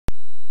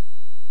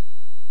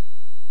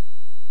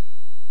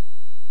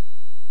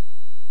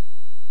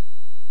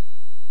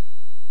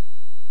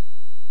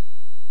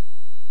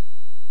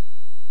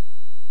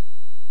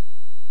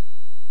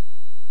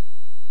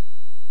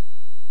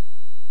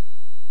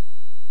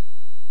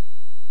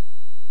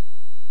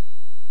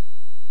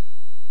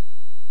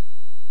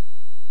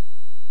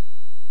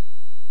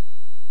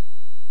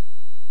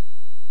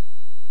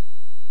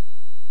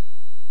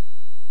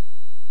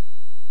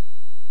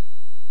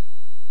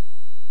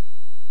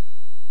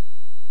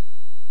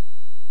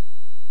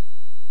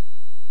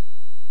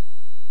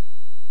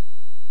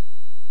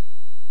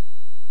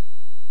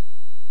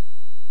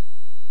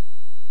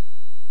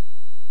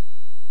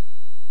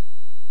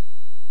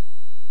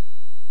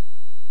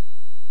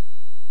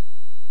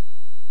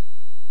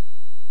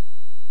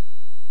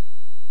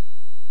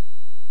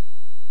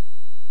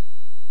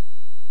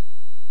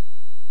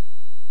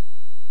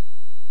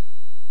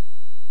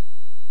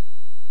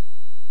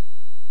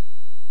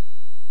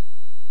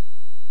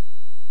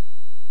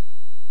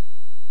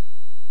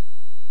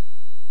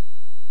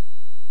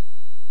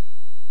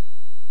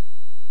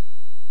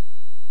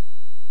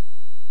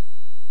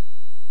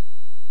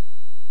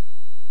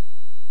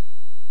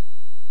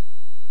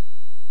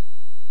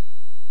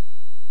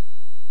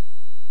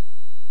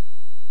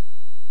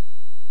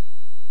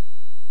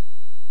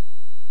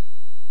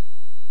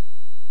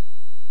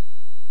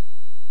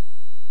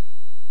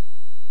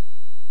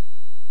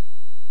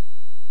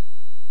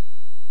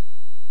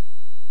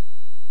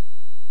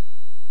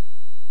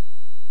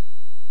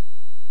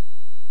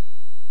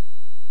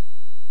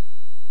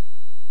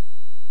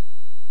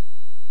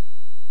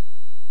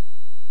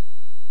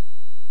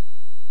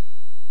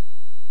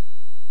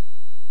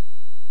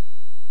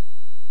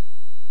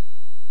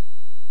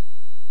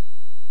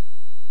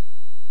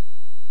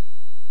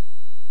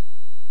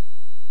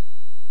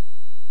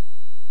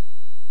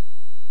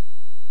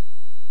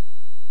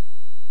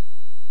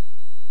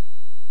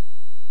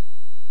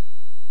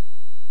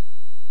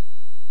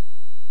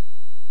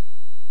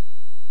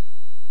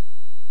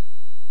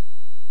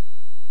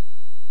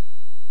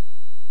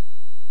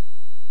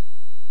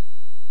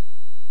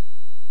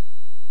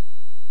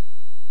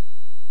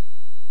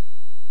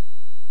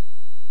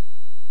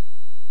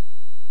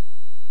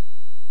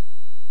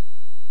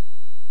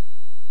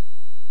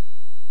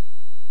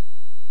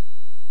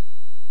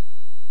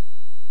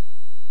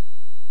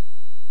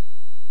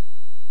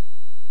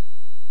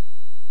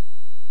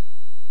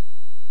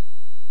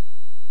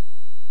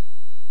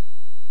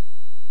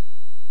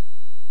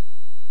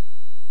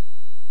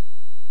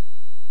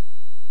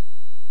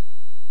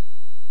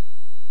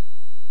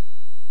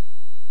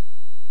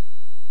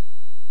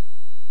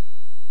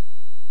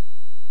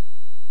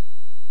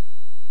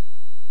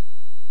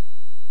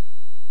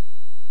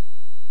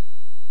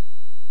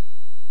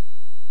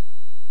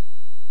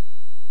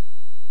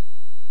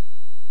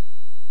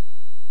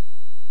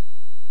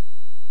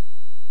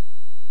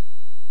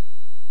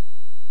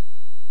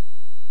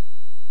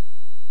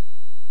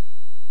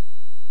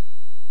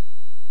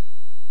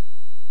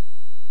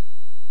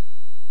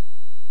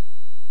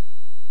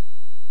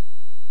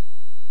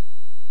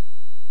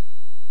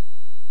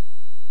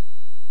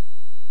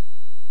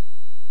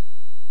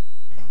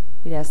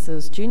We'd ask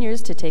those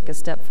juniors to take a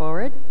step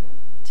forward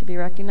to be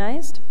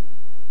recognized.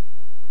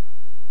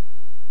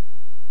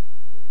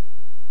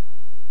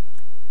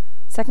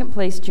 Second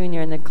place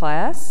junior in the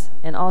class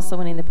and also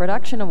winning the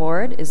production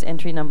award is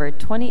entry number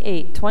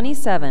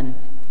 2827,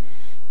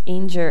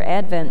 Ainger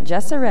Advent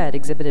Jessa Red,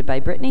 exhibited by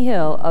Brittany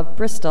Hill of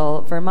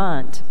Bristol,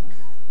 Vermont.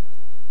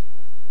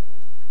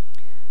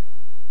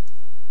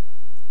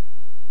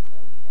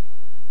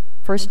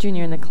 First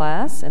junior in the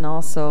class and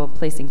also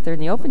placing third in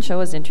the open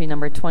show is entry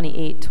number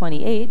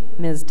 2828,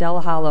 Ms.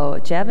 Del Hollow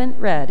Javant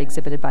Red,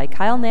 exhibited by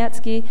Kyle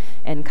Natsky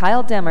and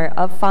Kyle Demmer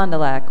of Fond du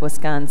Lac,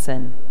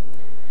 Wisconsin.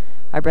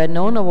 Our Bread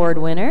Known Award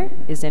winner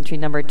is entry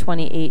number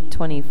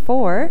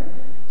 2824,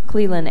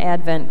 Cleveland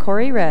Advent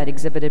Corey Red,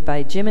 exhibited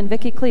by Jim and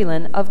Vicki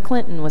Cleland of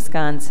Clinton,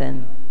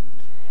 Wisconsin.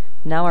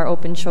 Now our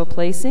open show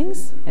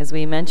placings. As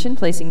we mentioned,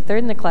 placing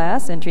third in the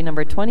class, entry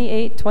number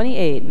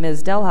 2828,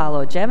 Ms. Del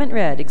Hollow Javant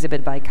Red,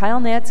 exhibited by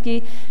Kyle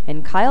Natsky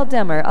and Kyle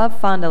Demmer of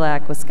Fond du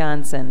Lac,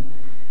 Wisconsin.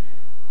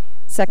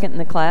 Second in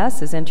the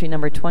class is entry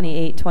number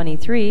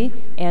 2823,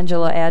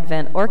 Angela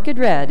Advent Orchid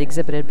Red,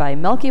 exhibited by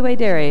Milky Way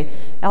Dairy,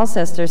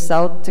 Alcester,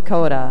 South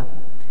Dakota.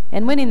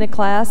 And winning the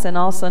class and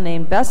also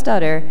named Best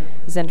Udder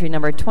is entry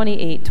number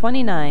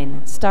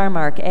 2829,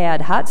 Starmark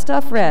Ad Hot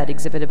Stuff Red,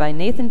 exhibited by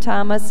Nathan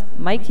Thomas,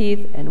 Mike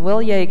Heath, and Will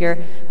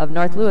Yeager of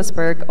North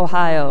Lewisburg,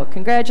 Ohio.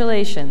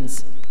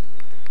 Congratulations.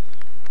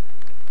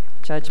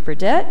 Judge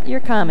Burdett, your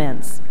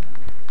comments.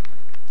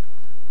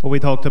 Well, we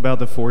talked about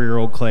the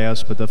 4-year-old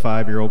class, but the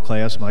 5-year-old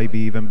class might be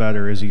even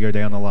better as you go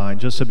down the line.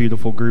 Just a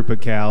beautiful group of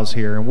cows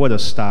here, and what a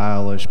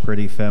stylish,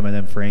 pretty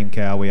feminine frame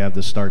cow we have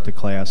to start the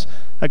class.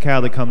 A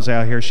cow that comes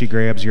out here, she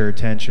grabs your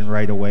attention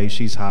right away.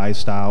 She's high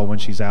style when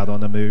she's out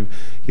on the move.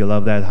 You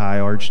love that high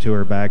arch to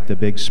her back, the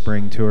big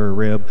spring to her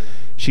rib.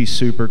 She's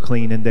super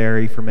clean and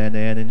dairy from end to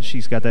end, and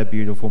she's got that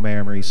beautiful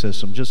mammary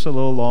system. Just a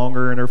little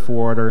longer in her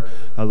forudder,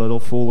 a little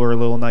fuller, a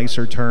little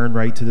nicer turn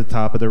right to the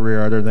top of the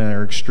rear udder than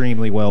her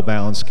extremely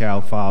well-balanced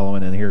cow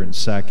following in here in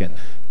second.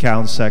 Cow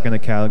in second, a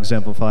cow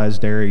exemplifies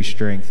dairy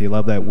strength. You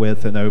love that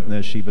width and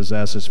openness she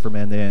possesses from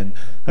end to end.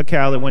 A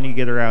cow that when you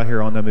get her out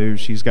here on the move,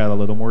 she's got a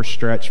little more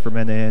stretch from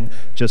end to end,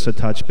 just a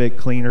touch bit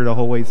cleaner the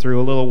whole way through,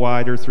 a little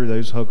wider through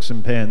those hooks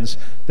and pins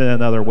than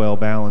another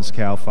well-balanced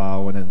cow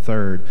following in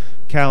third.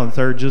 Cow in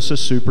third, just a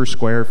super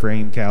square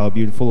frame cow, a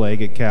beautiful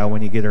legged cow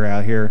when you get her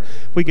out here.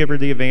 We give her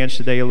the advantage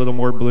today, a little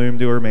more bloom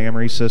to her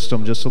mammary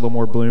system, just a little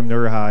more bloom to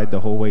her hide the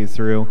whole way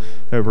through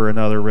over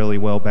another really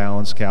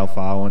well-balanced cow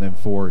following in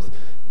fourth.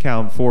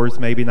 Cow in fourth,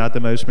 maybe not the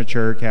most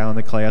mature cow in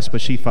the class,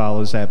 but she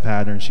follows that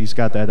pattern. She's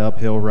got that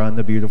uphill run,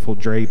 the beautiful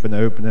drape and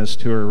openness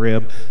to her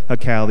rib, a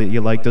cow that you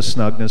like the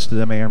snugness to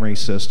the mammary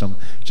system.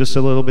 Just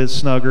a little bit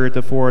snugger at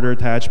the forudder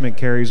attachment,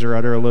 carries her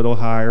udder a little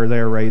higher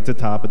there right at the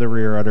top of the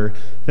rear udder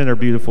than her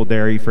beautiful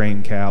dairy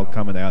frame cow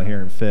coming out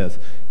here in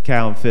fifth.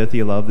 Cow in fifth,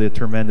 you love the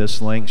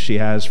tremendous length she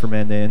has from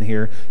end to end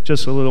here.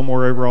 Just a little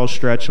more overall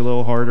stretch, a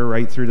little harder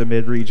right through the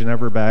mid-region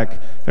of her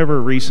back.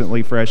 Ever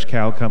recently fresh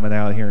cow coming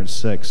out here in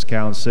sixth.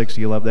 Cow in sixth,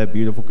 you love that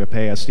beautiful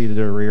capacity to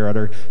the rear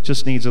udder.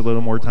 Just needs a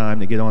little more time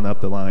to get on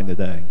up the line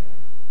today.